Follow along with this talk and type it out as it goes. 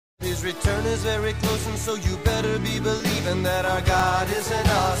His return is very close, and so you better be believing that our God is an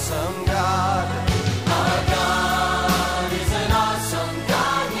awesome God. Our God is an awesome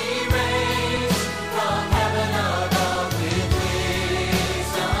God. He reigns from heaven above with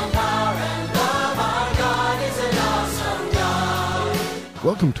wisdom, power, and love. Our God is an awesome God.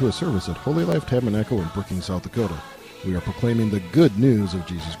 Welcome to a service at Holy Life Tabernacle in Brookings, South Dakota. We are proclaiming the good news of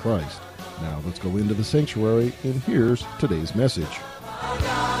Jesus Christ. Now let's go into the sanctuary, and here's today's message. Our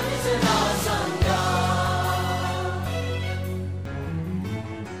God is an awesome God.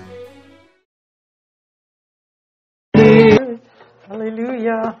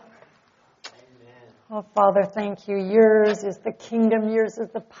 Hallelujah. Oh, Father, thank you. Yours is the kingdom. Yours is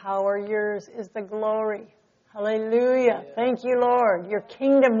the power. Yours is the glory. Hallelujah. Thank you, Lord. Your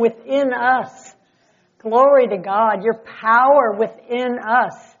kingdom within us. Glory to God. Your power within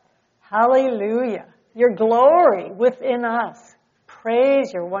us. Hallelujah. Your glory within us.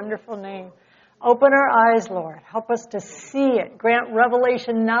 Praise your wonderful name. Open our eyes, Lord. Help us to see it. Grant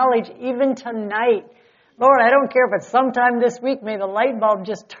revelation knowledge even tonight. Lord, I don't care if it's sometime this week. May the light bulb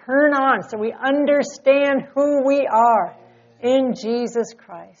just turn on so we understand who we are in Jesus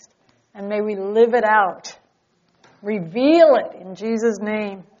Christ. And may we live it out. Reveal it in Jesus'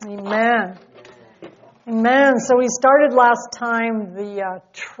 name. Amen. Amen. So we started last time the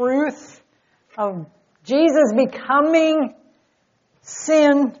truth of Jesus becoming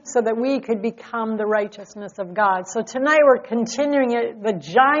sin so that we could become the righteousness of God. So tonight we're continuing it, the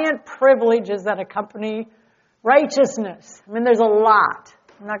giant privileges that accompany righteousness. I mean, there's a lot.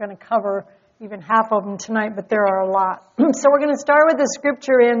 I'm not going to cover even half of them tonight, but there are a lot. So we're going to start with the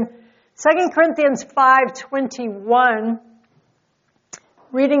scripture in 2 Corinthians 5:21.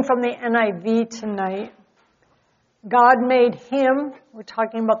 Reading from the NIV tonight. God made him, we're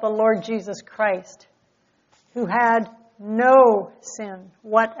talking about the Lord Jesus Christ, who had no sin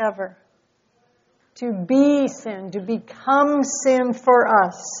whatever, to be sin, to become sin for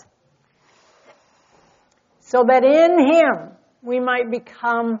us, so that in him we might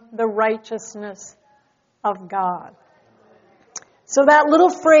become the righteousness of God. So that little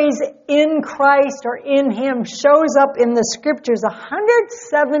phrase, in Christ or in him, shows up in the scriptures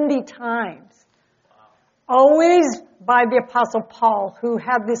 170 times. Always by the Apostle Paul, who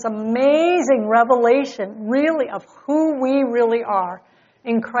had this amazing revelation, really, of who we really are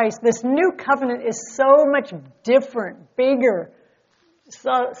in Christ. This new covenant is so much different, bigger,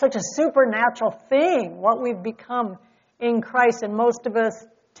 such a supernatural thing, what we've become in Christ. And most of us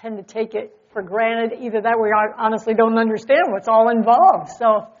tend to take it for granted, either that we honestly don't understand what's all involved.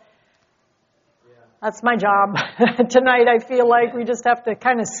 So that's my job. Tonight I feel like we just have to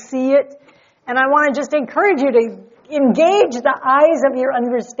kind of see it. And I want to just encourage you to engage the eyes of your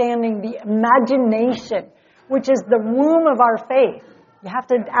understanding, the imagination, which is the womb of our faith. You have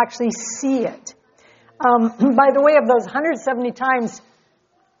to actually see it. By the way, of those 170 times,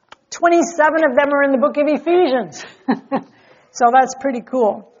 27 of them are in the book of Ephesians. So that's pretty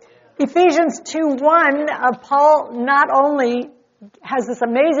cool. Ephesians 2:1, Paul not only has this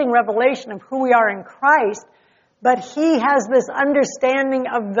amazing revelation of who we are in Christ, but he has this understanding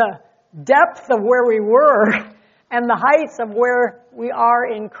of the depth of where we were and the heights of where we are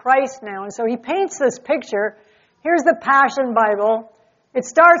in Christ now. And so he paints this picture. Here's the Passion Bible. It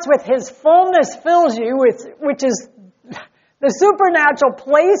starts with his fullness fills you, which is the supernatural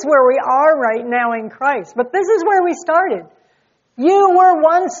place where we are right now in Christ. But this is where we started. You were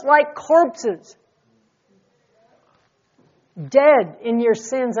once like corpses, dead in your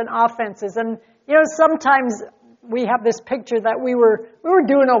sins and offenses. And, you know, sometimes we have this picture that we were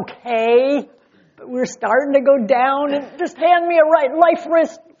doing okay, but we were starting to go down, and just hand me a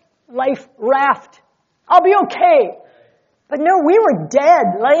life raft. I'll be okay. But no, we were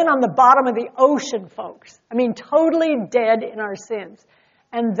dead, laying on the bottom of the ocean, folks. I mean, totally dead in our sins.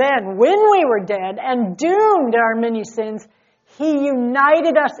 And then, when we were dead and doomed in our many sins, he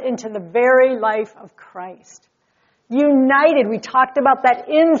united us into the very life of Christ. United, we talked about that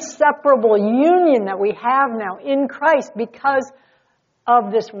inseparable union that we have now in Christ because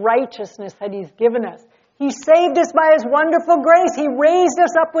of this righteousness that he's given us. He saved us by his wonderful grace. He raised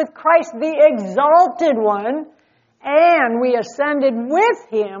us up with Christ, the exalted one, and we ascended with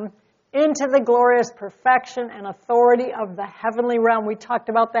him into the glorious perfection and authority of the heavenly realm. We talked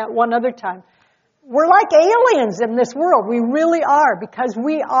about that one other time. We're like aliens in this world. We really are, because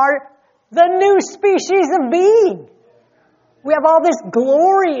we are the new species of being. We have all this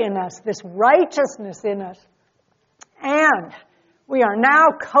glory in us, this righteousness in us. And we are now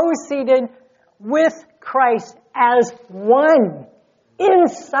co-seated with Christ as one.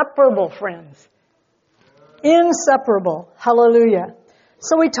 Inseparable, friends. Inseparable. Hallelujah.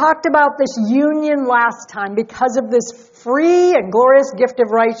 So we talked about this union last time because of this free and glorious gift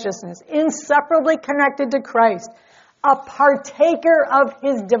of righteousness, inseparably connected to Christ, a partaker of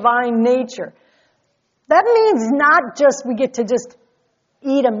His divine nature. That means not just we get to just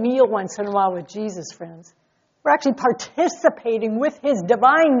eat a meal once in a while with Jesus, friends. We're actually participating with His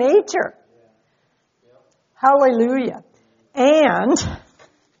divine nature. Hallelujah. And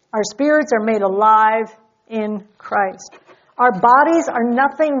our spirits are made alive in Christ. Our bodies are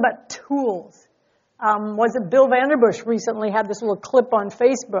nothing but tools. Was it Bill Vanderbush recently had this little clip on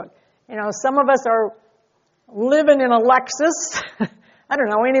Facebook? You know, some of us are living in a Lexus. I don't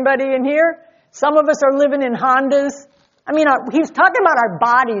know, anybody in here? Some of us are living in Hondas. I mean, he's talking about our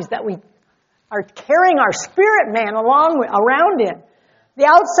bodies that we are carrying our spirit man around in. The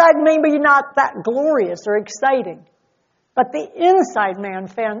outside may be not that glorious or exciting, but the inside man,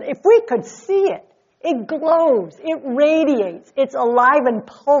 if we could see it, it glows, it radiates, it's alive and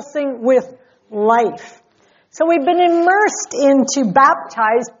pulsing with life. So we've been immersed into,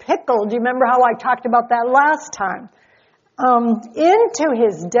 baptized, pickled. Do you remember how I talked about that last time? Into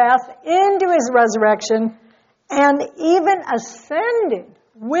His death, into His resurrection, and even ascended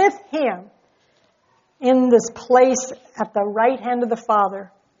with Him in this place at the right hand of the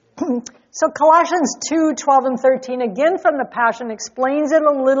Father. So Colossians 2, 12 and 13, again from the Passion, explains it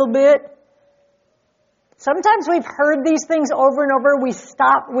a little bit. Sometimes we've heard these things over and over. We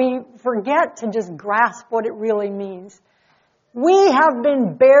forget to just grasp what it really means. We have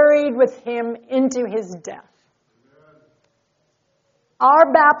been buried with Him into His death.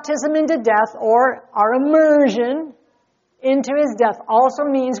 Our baptism into death, or our immersion into His death, also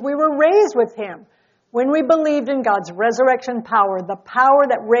means we were raised with Him when we believed in God's resurrection power, the power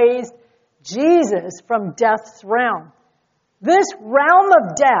that raised Jesus from death's realm. This realm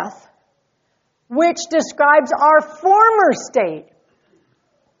of death, which describes our former state.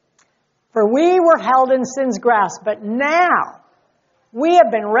 For we were held in sin's grasp, but now we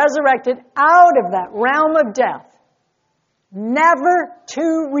have been resurrected out of that realm of death, never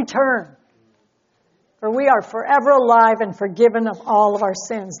to return. For we are forever alive and forgiven of all of our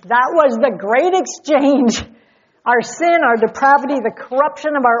sins. That was the great exchange. Our sin, our depravity, the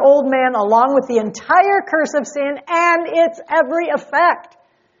corruption of our old man, along with the entire curse of sin and its every effect.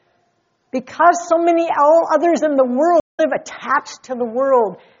 Because so many others in the world live attached to the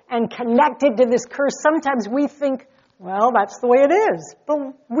world and connected to this curse, sometimes we think, well, that's the way it is. But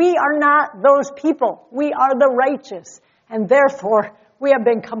we are not those people. We are the righteous. And therefore, we have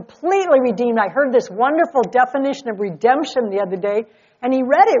been completely redeemed. I heard this wonderful definition of redemption the other day, and he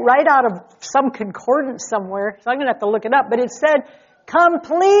read it right out of some concordance somewhere, so I'm going to have to look it up. But it said,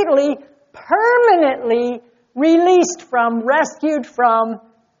 completely, permanently released from, rescued from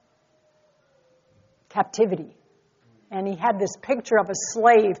captivity. And he had this picture of a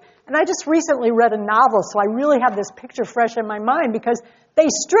slave. And I just recently read a novel, so I really have this picture fresh in my mind, because they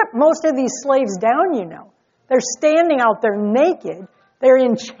strip most of these slaves down, you know. They're standing out there naked. They're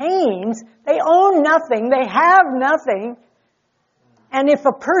in chains. They own nothing. They have nothing. And if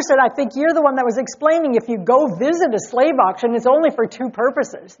a person, I think you're the one that was explaining, if you go visit a slave auction, it's only for two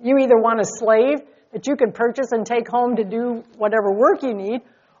purposes. You either want a slave that you can purchase and take home to do whatever work you need,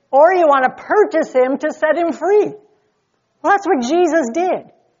 or you want to purchase him to set him free. Well, that's what Jesus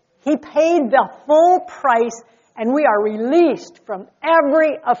did. He paid the full price, and we are released from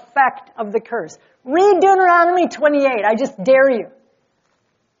every effect of the curse. Read Deuteronomy 28. I just dare you.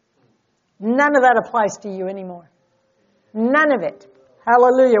 None of that applies to you anymore. None of it.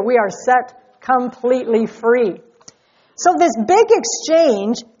 Hallelujah. We are set completely free. So this big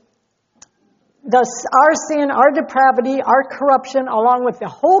exchange, our sin, our depravity, our corruption, along with the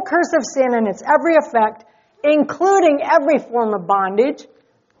whole curse of sin and its every effect, including every form of bondage,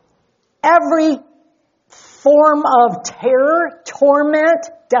 every form of terror, torment,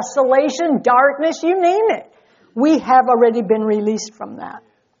 desolation, darkness, you name it. We have already been released from that.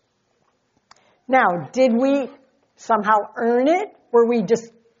 Now, did we somehow earn it?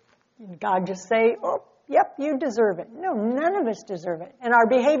 God just say, oh, yep, you deserve it? No, none of us deserve it. And our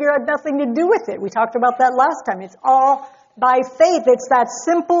behavior had nothing to do with it. We talked about that last time. It's all by faith. It's that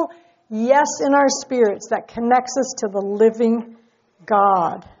simple yes in our spirits that connects us to the living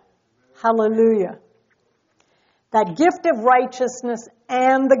God. Hallelujah. That gift of righteousness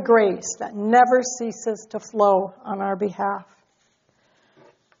and the grace that never ceases to flow on our behalf.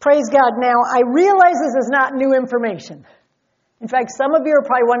 Praise God. Now, I realize this is not new information. In fact, some of you are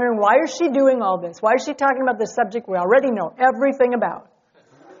probably wondering, why is she doing all this? Why is she talking about this subject we already know everything about?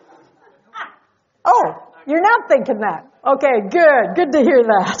 Oh, you're not thinking that. Okay, good. Good to hear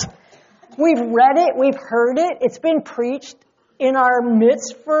that. We've read it. We've heard it. It's been preached. in our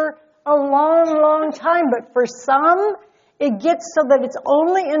midst for a long, long time. But for some, it gets so that it's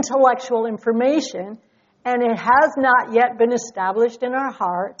only intellectual information and it has not yet been established in our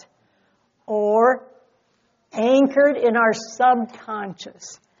heart or anchored in our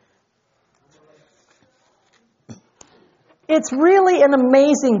subconscious. It's really an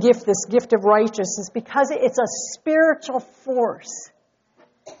amazing gift, this gift of righteousness, because it's a spiritual force.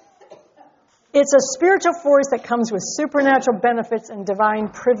 It's a spiritual force that comes with supernatural benefits and divine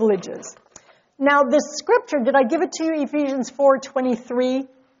privileges. Now, this scripture, did I give it to you, Ephesians 4:23?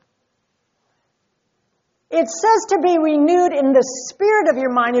 It says to be renewed in the spirit of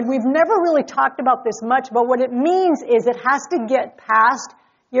your mind, and we've never really talked about this much, but what it means is it has to get past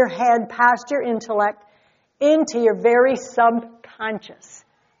your head, past your intellect, into your very subconscious.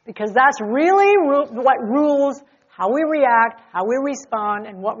 Because that's really what rules how we react, how we respond,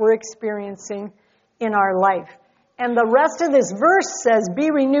 and what we're experiencing in our life. And the rest of this verse says, be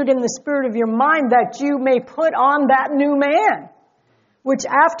renewed in the spirit of your mind that you may put on that new man, which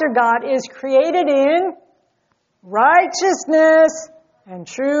after God is created in righteousness and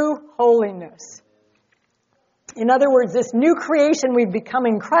true holiness. In other words, this new creation we've become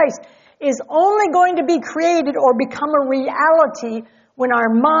in Christ is only going to be created or become a reality when our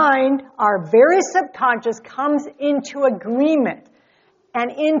mind, our very subconscious, comes into agreement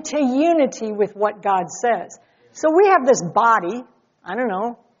and into unity with what God says. So we have this body, I don't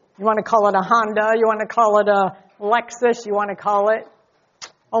know, you want to call it a Honda, you want to call it a Lexus, you want to call it,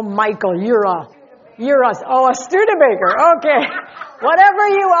 oh Michael, you're a Studebaker, okay. Whatever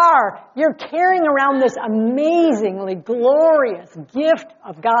you are, you're carrying around this amazingly glorious gift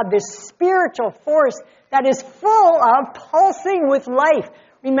of God, this spiritual force that is full of pulsing with life.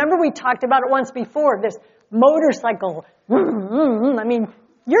 Remember we talked about it once before, this motorcycle. I mean,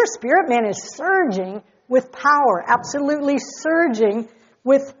 your spirit man is surging with power, absolutely surging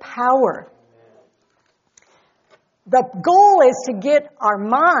with power. The goal is to get our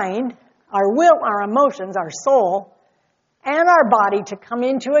mind, our will, our emotions, our soul, and our body to come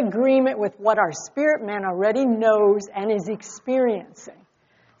into agreement with what our spirit man already knows and is experiencing.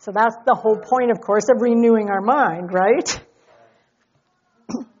 So that's the whole point, of course, of renewing our mind, right?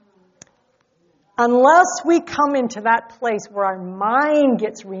 Unless we come into that place where our mind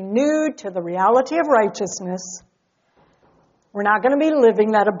gets renewed to the reality of righteousness, we're not going to be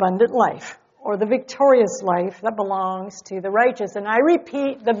living that abundant life or the victorious life that belongs to the righteous. And I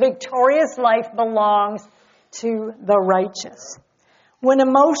repeat, the victorious life belongs to the righteous. When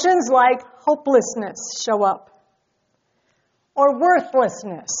emotions like hopelessness show up, or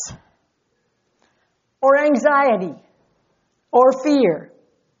worthlessness, or anxiety, or fear,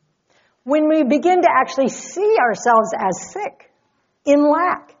 when we begin to actually see ourselves as sick, in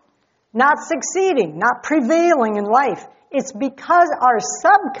lack, not succeeding, not prevailing in life, it's because our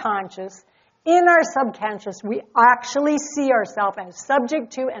subconscious, in our subconscious, we actually see ourselves as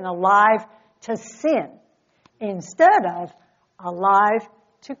subject to and alive to sin, instead of alive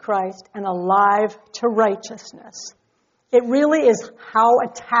to Christ and alive to righteousness. It really is how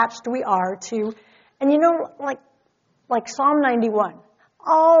attached we are to, and you know, like Psalm 91,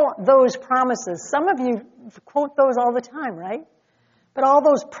 all those promises, some of you quote those all the time, right? But all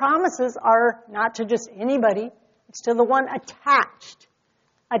those promises are not to just anybody, it's to the one attached.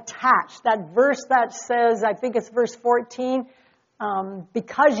 Attached. That verse that says, I think it's verse 14,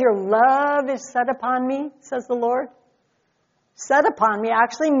 because your love is set upon me, says the Lord. Set upon me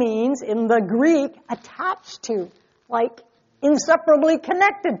actually means, in the Greek, attached to, like inseparably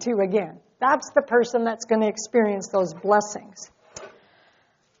connected to again. That's the person that's going to experience those blessings.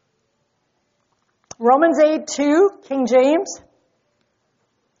 Romans 8:2, King James,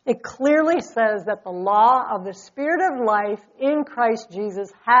 it clearly says that the law of the Spirit of life in Christ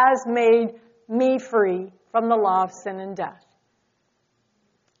Jesus has made me free from the law of sin and death.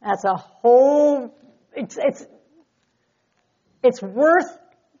 That's a whole, it's worth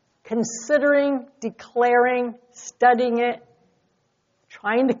considering, declaring, studying it,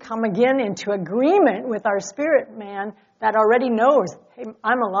 trying to come again into agreement with our spirit man that already knows, hey,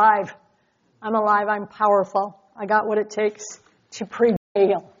 I'm alive, I'm powerful, I got what it takes to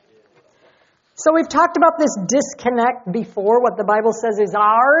prevail. So we've talked about this disconnect before. What the Bible says is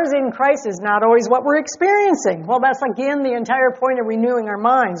ours in Christ is not always what we're experiencing. Well, that's again the entire point of renewing our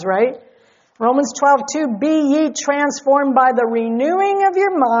minds, right? Romans 12:2, be ye transformed by the renewing of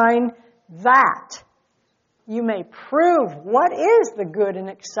your mind, that you may prove what is the good and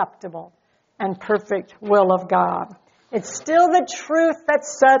acceptable and perfect will of God. It's still the truth that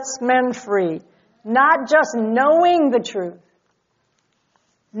sets men free, not just knowing the truth,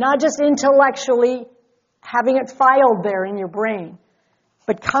 not just intellectually having it filed there in your brain,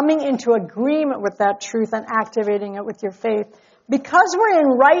 but coming into agreement with that truth and activating it with your faith. Because we're in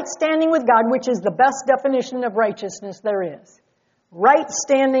right standing with God, which is the best definition of righteousness there is. Right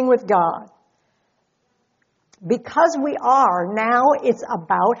standing with God. Because we are, now it's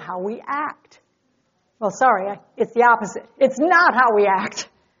about how we act. Well, sorry, it's the opposite. It's not how we act.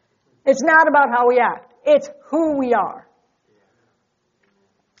 It's not about how we act. It's who we are.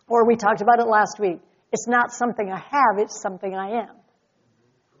 Or we talked about it last week. It's not something I have, it's something I am.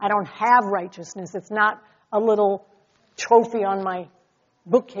 I don't have righteousness. It's not a little trophy on my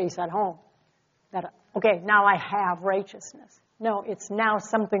bookcase at home. That, okay, now I have righteousness. No, it's now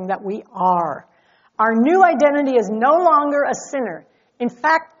something that we are. Our new identity is no longer a sinner. In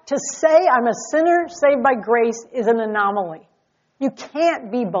fact, to say I'm a sinner saved by grace is an anomaly. You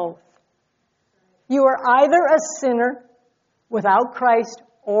can't be both. You are either a sinner without Christ,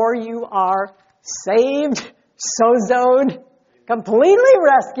 or you are saved, sozoed, completely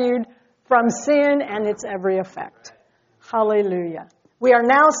rescued from sin and its every effect. Hallelujah. We are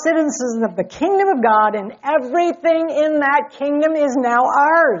now citizens of the kingdom of God, and everything in that kingdom is now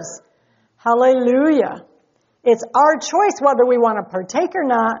ours. Hallelujah. It's our choice whether we want to partake or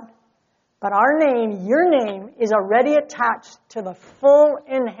not, but our name, your name, is already attached to the full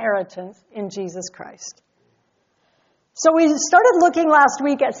inheritance in Jesus Christ. So we started looking last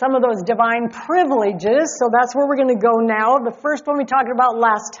week at some of those divine privileges, so that's where we're going to go now. The first one we talked about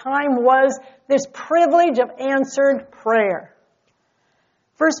last time was this privilege of answered prayer.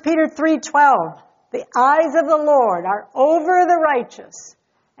 1 Peter 3:12, the eyes of the Lord are over the righteous,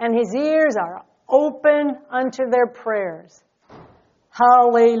 and his ears are open unto their prayers.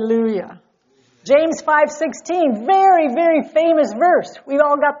 Hallelujah. James 5:16, very, very famous verse. We've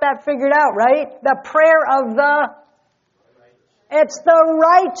all got that figured out, right? The prayer of it's the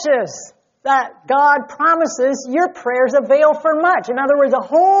righteous that God promises your prayers avail for much. In other words, a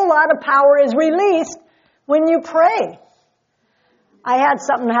whole lot of power is released when you pray. I had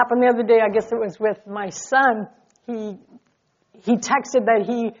something happen the other day. I guess it was with my son. He texted that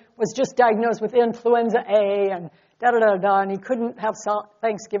he was just diagnosed with influenza A and da-da-da-da, and he couldn't have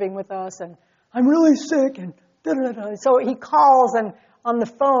Thanksgiving with us, and I'm really sick, and da-da-da-da. So he calls, and on the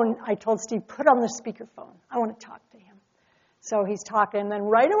phone, I told Steve, put on the speakerphone. I want to talk to him. So he's talking, and then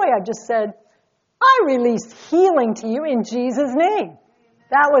right away I just said, I release healing to you in Jesus' name.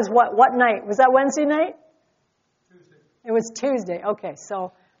 That was what night? Was that Wednesday night? Tuesday. It was Tuesday. Okay,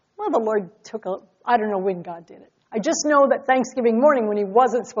 so, the Lord I don't know when God did it. I just know that Thanksgiving morning when he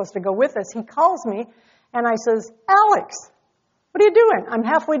wasn't supposed to go with us, he calls me, and I says, Alex, what are you doing? I'm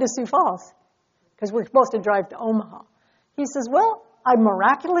halfway to Sioux Falls, because we're supposed to drive to Omaha. He says, well, I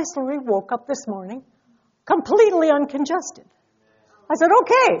miraculously woke up this morning completely uncongested. I said,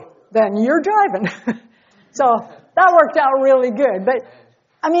 okay, then you're driving. So that worked out really good. But,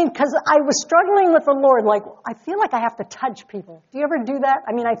 because I was struggling with the Lord, I feel like I have to touch people. Do you ever do that?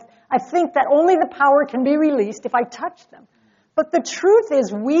 I think that only the power can be released if I touch them. But the truth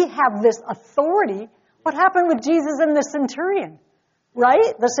is we have this authority. What happened with Jesus and the centurion?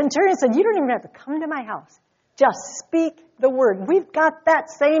 Right? The centurion said, you don't even have to come to my house. Just speak the word. We've got that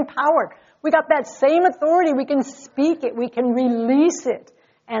same power. We got that same authority. We can speak it. We can release it.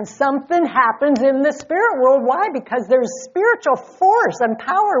 And something happens in the spirit world. Why? Because there's spiritual force and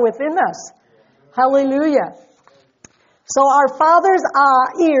power within us. Hallelujah. So our Father's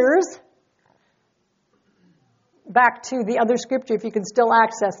ears, back to the other scripture if you can still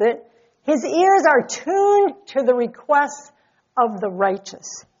access it, his ears are tuned to the requests of the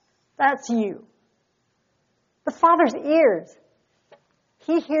righteous. That's you. The Father's ears.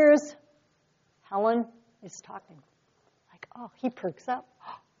 He hears Helen is talking. He perks up.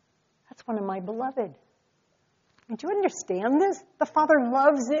 That's one of my beloved. Do you understand this? The Father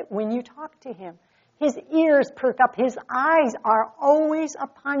loves it when you talk to him. His ears perk up. His eyes are always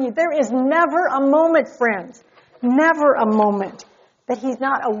upon you. There is never a moment, friends, never a moment that he's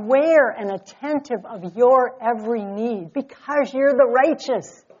not aware and attentive of your every need because you're the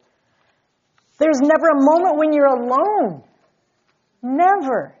righteous. There's never a moment when you're alone.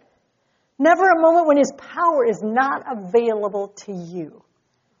 Never. Never a moment when his power is not available to you.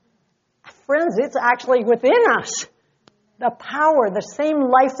 Friends, it's actually within us. The power, the same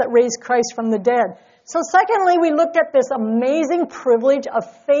life that raised Christ from the dead. So secondly, we looked at this amazing privilege of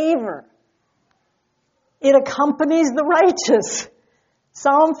favor. It accompanies the righteous.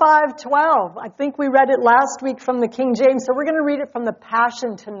 Psalm 5:12. I think we read it last week from the King James, so we're going to read it from the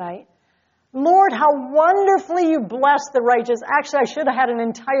Passion tonight. Lord, how wonderfully you bless the righteous. Actually, I should have had an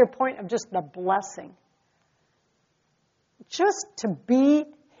entire point of just the blessing. Just to be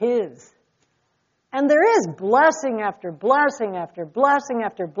his. And there is blessing after blessing after blessing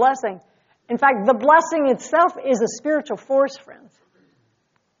after blessing. In fact, the blessing itself is a spiritual force, friends.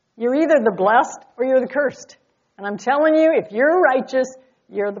 You're either the blessed or you're the cursed. And I'm telling you, if you're righteous,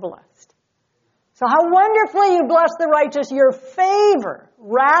 you're the blessed. So how wonderfully you bless the righteous. Your favor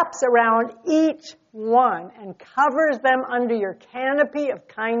wraps around each one and covers them under your canopy of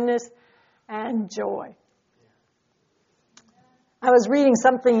kindness and joy. I was reading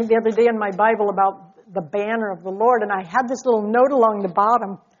something the other day in my Bible about the banner of the Lord, and I had this little note along the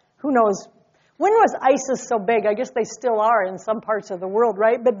bottom. Who knows? When was ISIS so big? I guess they still are in some parts of the world,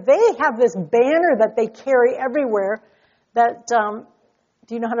 right? But they have this banner that they carry everywhere that,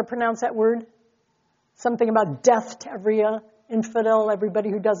 do you know how to pronounce that word? Something about death to every infidel,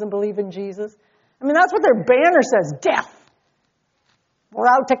 everybody who doesn't believe in Jesus. I mean, that's what their banner says, death. We're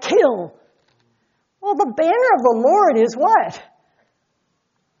out to kill. Well, the banner of the Lord is what?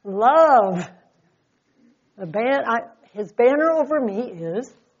 Love. His banner over me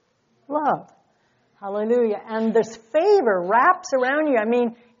is love. Hallelujah. And this favor wraps around you. I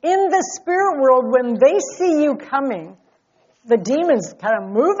mean, in the spirit world, when they see you coming, the demons kind of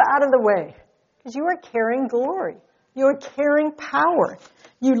move out of the way because you are carrying glory. You are carrying power.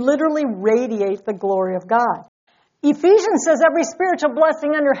 You literally radiate the glory of God. Ephesians says every spiritual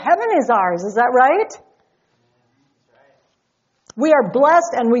blessing under heaven is ours. Is that right? We are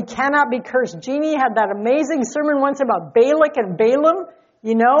blessed and we cannot be cursed. Jeannie had that amazing sermon once about Balak and Balaam.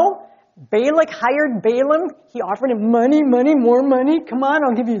 You know, Balak hired Balaam. He offered him money, more money. Come on,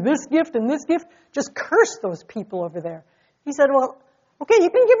 I'll give you this gift and this gift. Just curse those people over there. He said, well, okay, you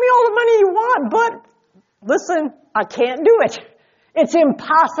can give me all the money you want, but listen, I can't do it. It's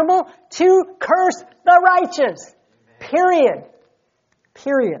impossible to curse the righteous. Period.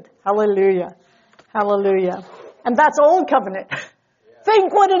 Period. Hallelujah. Hallelujah. And that's old covenant.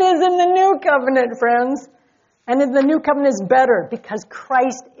 Think what it is in the new covenant, friends. And in the new covenant is better because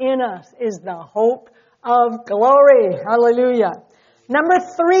Christ in us is the hope of glory. Hallelujah. Number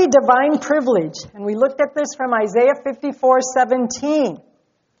 3, divine privilege. And we looked at this from Isaiah 54:17.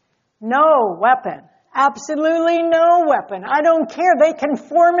 No weapon. Absolutely no weapon. I don't care. They can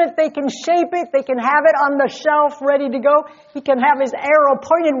form it. They can shape it. They can have it on the shelf ready to go. He can have his arrow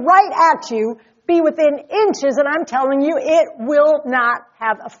pointed right at you, be within inches, and I'm telling you, it will not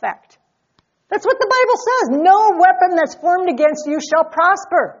have effect. That's what the Bible says. No weapon that's formed against you shall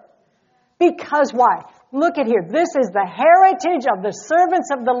prosper. Because why? Look at here. This is the heritage of the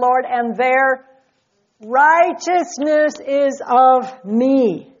servants of the Lord, and their righteousness is of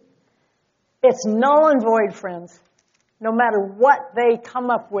me. It's null and void, friends. No matter what they come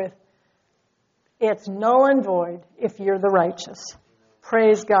up with, it's null and void if you're the righteous.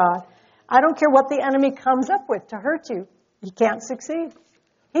 Praise God. I don't care what the enemy comes up with to hurt you. He can't succeed.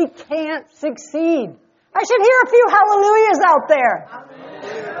 He can't succeed. I should hear a few hallelujahs out there.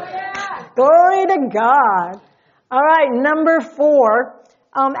 Hallelujah. Glory to God. All right, number 4.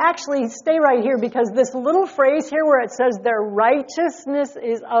 Actually, stay right here because this little phrase here where it says, their righteousness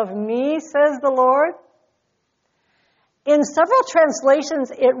is of me, says the Lord. In several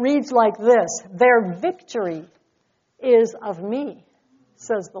translations, it reads like this, their victory is of me,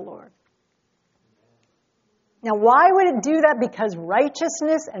 says the Lord. Now, why would it do that? Because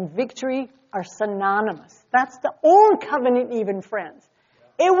righteousness and victory are synonymous. That's the old covenant even, friends.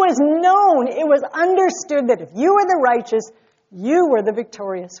 It was known, it was understood that if you were the righteous, you were the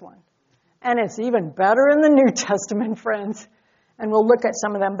victorious one. And it's even better in the New Testament, friends. And we'll look at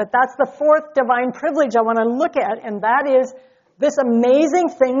some of them. But that's the 4th divine privilege I want to look at, and that is this amazing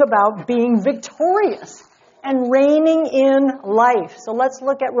thing about being victorious and reigning in life. So let's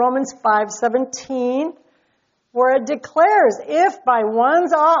look at Romans 5:17. Where it declares, if by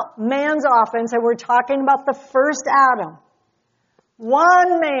man's offense, and we're talking about the first Adam,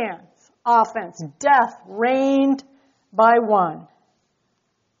 one man's offense, death reigned by one,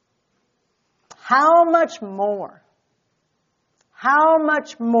 how much more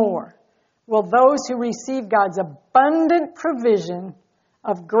will those who receive God's abundant provision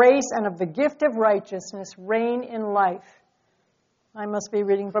of grace and of the gift of righteousness reign in life? I must be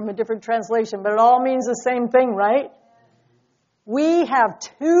reading from a different translation, but it all means the same thing, right? We have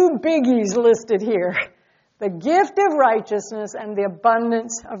 2 biggies listed here. The gift of righteousness and the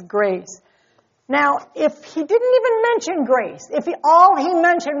abundance of grace. Now, if he didn't even mention grace, if all he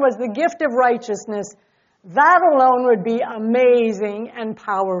mentioned was the gift of righteousness, that alone would be amazing and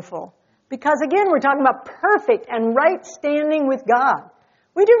powerful. Because again, we're talking about perfect and right standing with God.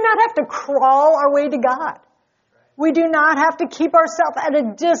 We do not have to crawl our way to God. We do not have to keep ourselves at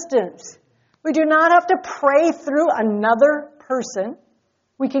a distance. We do not have to pray through another person.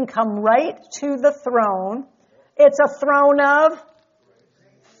 We can come right to the throne. It's a throne of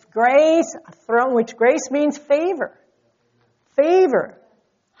grace, a throne which grace means favor. Favor.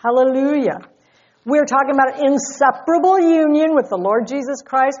 Hallelujah. We're talking about inseparable union with the Lord Jesus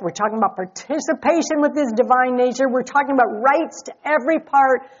Christ. We're talking about participation with His divine nature. We're talking about rights to every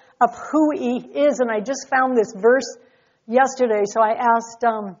part of who He is. And I just found this verse yesterday, so I asked,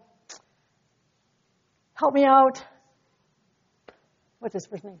 help me out. What's his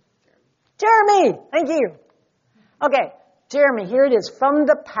first name? Jeremy. Thank you. Okay, Jeremy, here it is from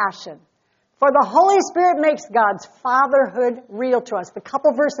the Passion. For the Holy Spirit makes God's fatherhood real to us. The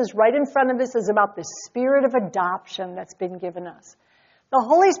couple verses right in front of us is about the spirit of adoption that's been given us. The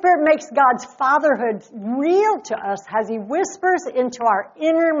Holy Spirit makes God's fatherhood real to us as He whispers into our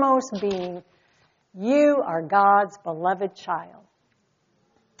innermost being, you are God's beloved child.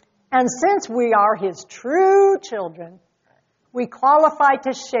 And since we are His true children, we qualify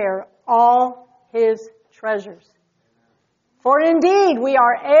to share all His treasures. For indeed, we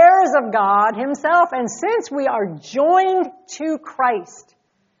are heirs of God Himself, and since we are joined to Christ,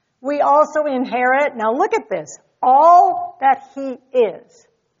 we also inherit, now look at this, all that He is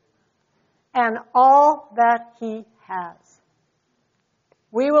and all that He has.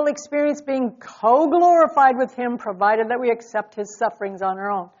 We will experience being co-glorified with Him, provided that we accept His sufferings on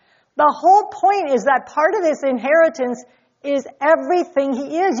our own. The whole point is that part of this inheritance is everything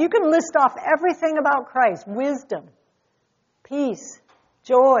He is. You can list off everything about Christ. Wisdom, peace,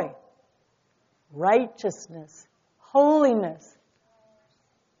 joy, righteousness, holiness.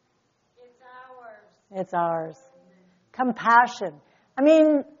 It's ours. It's ours. Compassion. I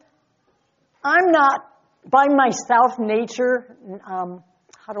mean, I'm not, by myself, nature,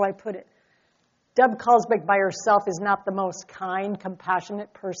 how do I put it? Deb Carlsbeck by herself is not the most kind,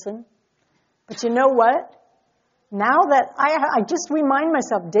 compassionate person. But you know what? Now that I just remind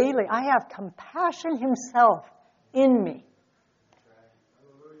myself daily, I have compassion Himself in me.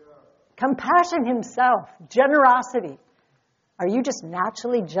 Compassion Himself. Generosity. Are you just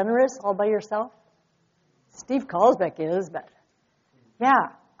naturally generous all by yourself? Steve Carlsbeck is, but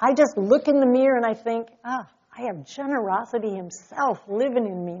yeah, I just look in the mirror and I think, I have generosity Himself living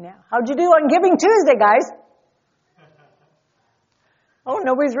in me now. How'd you do on Giving Tuesday, guys? Oh,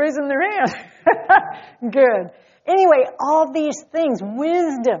 nobody's raising their hand. Good. Anyway, all these things,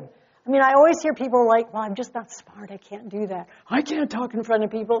 wisdom. I mean, I always hear people like, well, I'm just not smart. I can't do that. I can't talk in front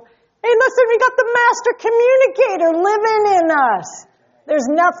of people. Hey, listen, we got the master communicator living in us. There's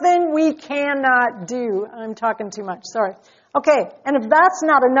nothing we cannot do. I'm talking too much. Sorry. Okay, and if that's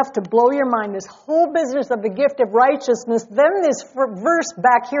not enough to blow your mind, this whole business of the gift of righteousness, then this verse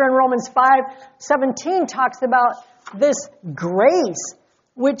back here in Romans 5:17 talks about this grace,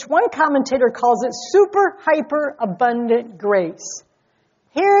 which one commentator calls it super, hyper, abundant grace.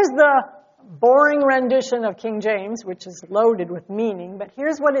 Here's the boring rendition of King James, which is loaded with meaning, but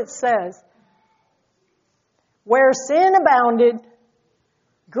here's what it says. Where sin abounded,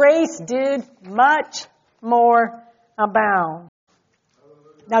 grace did much more abound.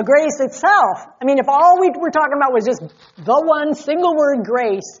 Now, grace itself, I mean, if all we were talking about was just the one single word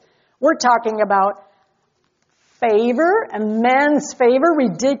grace, we're talking about favor, immense favor,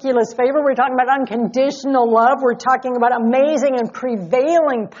 ridiculous favor. We're talking about unconditional love. We're talking about amazing and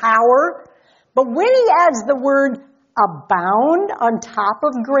prevailing power. But when he adds the word abound on top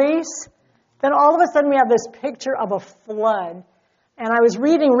of grace, then all of a sudden we have this picture of a flood. And I was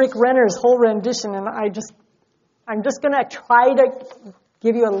reading Rick Renner's whole rendition, and I'm just going to try to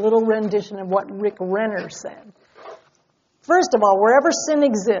give you a little rendition of what Rick Renner said. First of all, wherever sin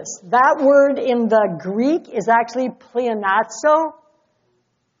exists, that word in the Greek is actually pleonazo,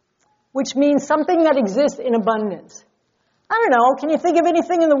 which means something that exists in abundance. I don't know, can you think of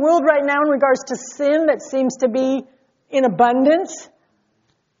anything in the world right now in regards to sin that seems to be in abundance?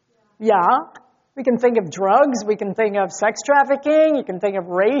 Yeah. We can think of drugs, we can think of sex trafficking, you can think of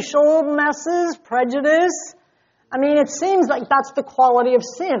racial messes, prejudice. I mean, it seems like that's the quality of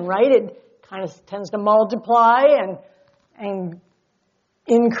sin, right? It kind of tends to multiply and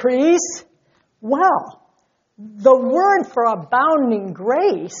increase. Well, the word for abounding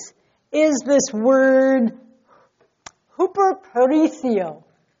grace is this word huperperithio,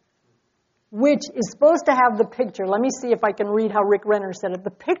 which is supposed to have the picture. Let me see if I can read how Rick Renner said it.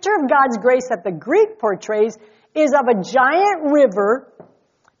 The picture of God's grace that the Greek portrays is of a giant river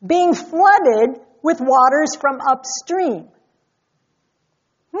being flooded with waters from upstream.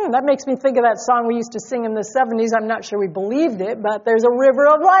 That makes me think of that song we used to sing in the 70s. I'm not sure we believed it, but there's a river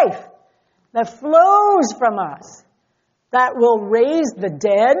of life that flows from us that will raise the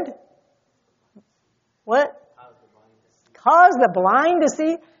dead. What? cause the blind to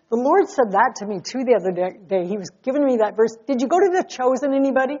see. The Lord said that to me too the other day. He was giving me that verse. Did you go to The Chosen,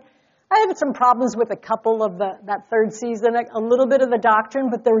 anybody? I had some problems with a couple of that third season, a little bit of the doctrine,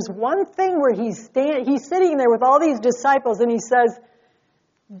 but there was one thing where he's sitting there with all these disciples and he says,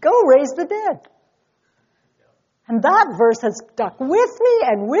 go raise the dead. And that verse has stuck with me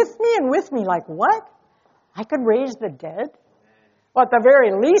and with me and with me. Like, what? I could raise the dead? Well, at the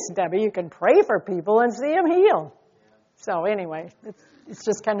very least, Debbie, you can pray for people and see them healed. So anyway, it's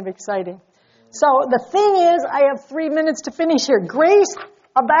just kind of exciting. So the thing is, I have 3 minutes to finish here. Grace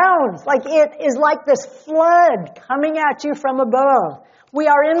abounds. Like it is like this flood coming at you from above. We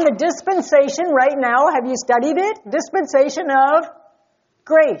are in the dispensation right now. Have you studied it? Dispensation of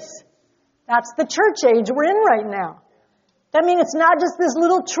grace. That's the church age we're in right now. I mean, it's not just this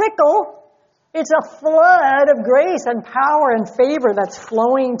little trickle. It's a flood of grace and power and favor that's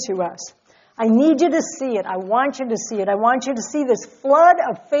flowing to us. I need you to see it. I want you to see it. I want you to see this flood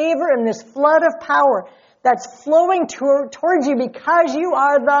of favor and this flood of power that's flowing towards you because you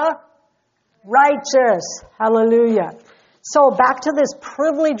are the righteous. Hallelujah. So back to this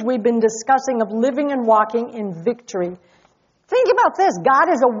privilege we've been discussing of living and walking in victory. Think about this.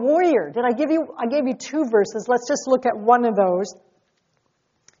 God is a warrior. I gave you 2 verses. Let's just look at one of those.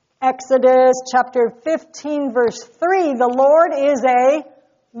 Exodus chapter 15, verse 3. The Lord is a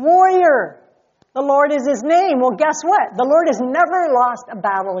warrior. The Lord is His name. Well, guess what? The Lord has never lost a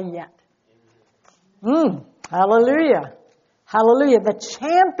battle yet. Hallelujah. Hallelujah. The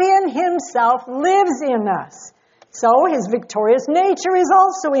champion Himself lives in us. So His victorious nature is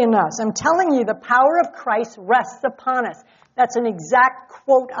also in us. I'm telling you, the power of Christ rests upon us. That's an exact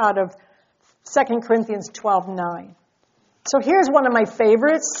quote out of 2 Corinthians 12:9. So here's one of my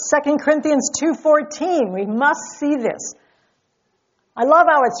favorites, 2 Corinthians 2:14. We must see this. I love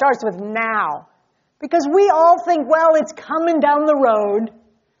how it starts with now. Because we all think, well, it's coming down the road.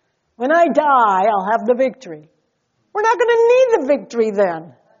 When I die, I'll have the victory. We're not going to need the victory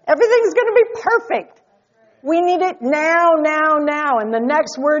then. Everything's going to be perfect. We need it now, now, now. And the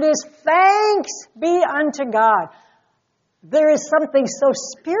next word is thanks be unto God. There is something so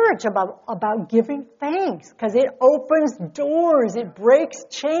spiritual about giving thanks because it opens doors. It breaks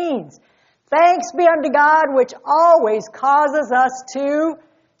chains. Thanks be unto God, which always causes us to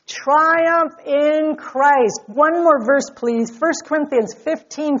triumph in Christ. One more verse, please. 1 Corinthians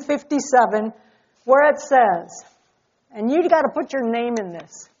 15:57, where it says, and you got to put your name in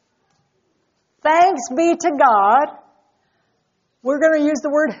this. Thanks be to God. We're going to use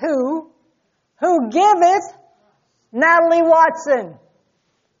the word who giveth Natalie Watson,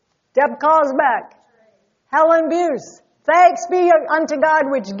 Deb Cosback, Helen Buse. Thanks be unto God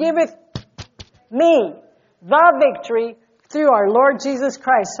which giveth me the victory through our Lord Jesus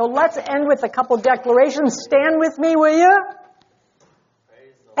Christ. So let's end with a couple declarations. Stand with me, will you?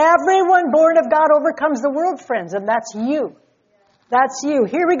 Everyone born of God overcomes the world, friends, and that's you. That's you.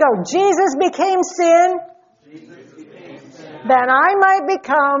 Here we go. Jesus became sin, that I might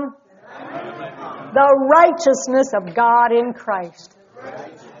become the righteousness of God in Christ.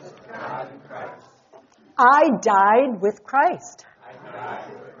 I died with Christ.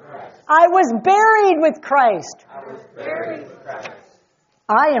 I was buried with Christ.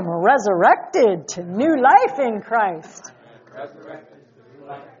 I am resurrected to new life in Christ.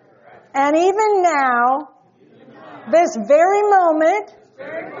 And even now, this very moment,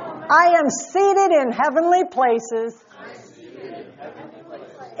 I am seated in heavenly places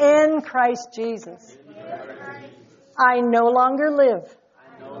in Christ Jesus. I no longer live,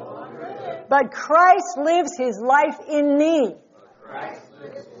 but Christ lives His life in me.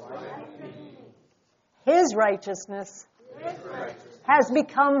 His righteousness has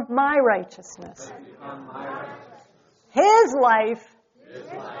become my righteousness. His life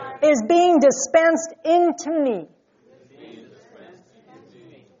is being dispensed into me.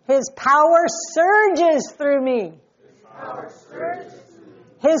 His power surges through me.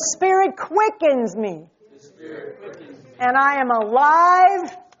 His Spirit quickens me. And I am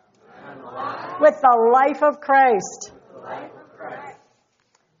alive with the life of Christ.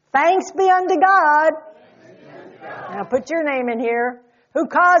 Thanks be unto God. Now put your name in here. Who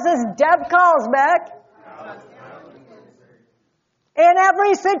causes Deb Cosback in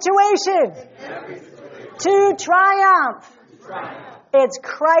every situation to triumph. It's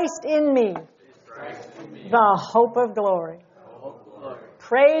Christ in me, the hope of glory.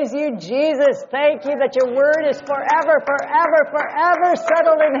 Praise you, Jesus. Thank you that your word is forever, forever, forever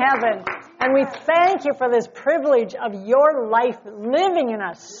settled in heaven. And we thank you for this privilege of your life living in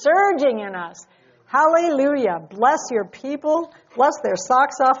us, surging in us. Hallelujah. Bless your people. Bless their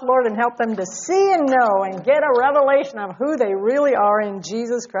socks off, Lord, and help them to see and know and get a revelation of who they really are in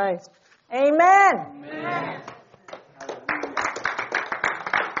Jesus Christ. Amen. Amen.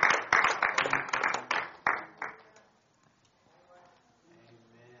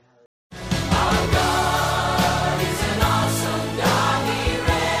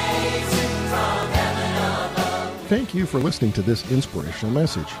 Thank you for listening to this inspirational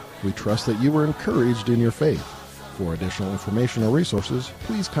message. We trust that you were encouraged in your faith. For additional information or resources,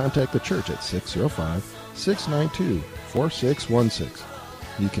 please contact the church at 605-692-4616.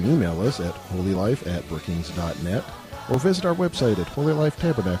 You can email us at holylife@brookings.net or visit our website at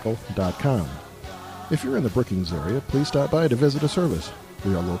holylifetabernacle.com. If you're in the Brookings area, please stop by to visit a service.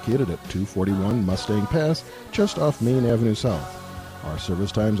 We are located at 241 Mustang Pass, just off Main Avenue South. Our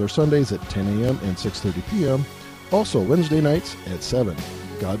service times are Sundays at 10 a.m. and 6:30 p.m., also Wednesday nights at 7.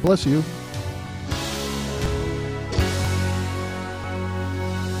 God bless you.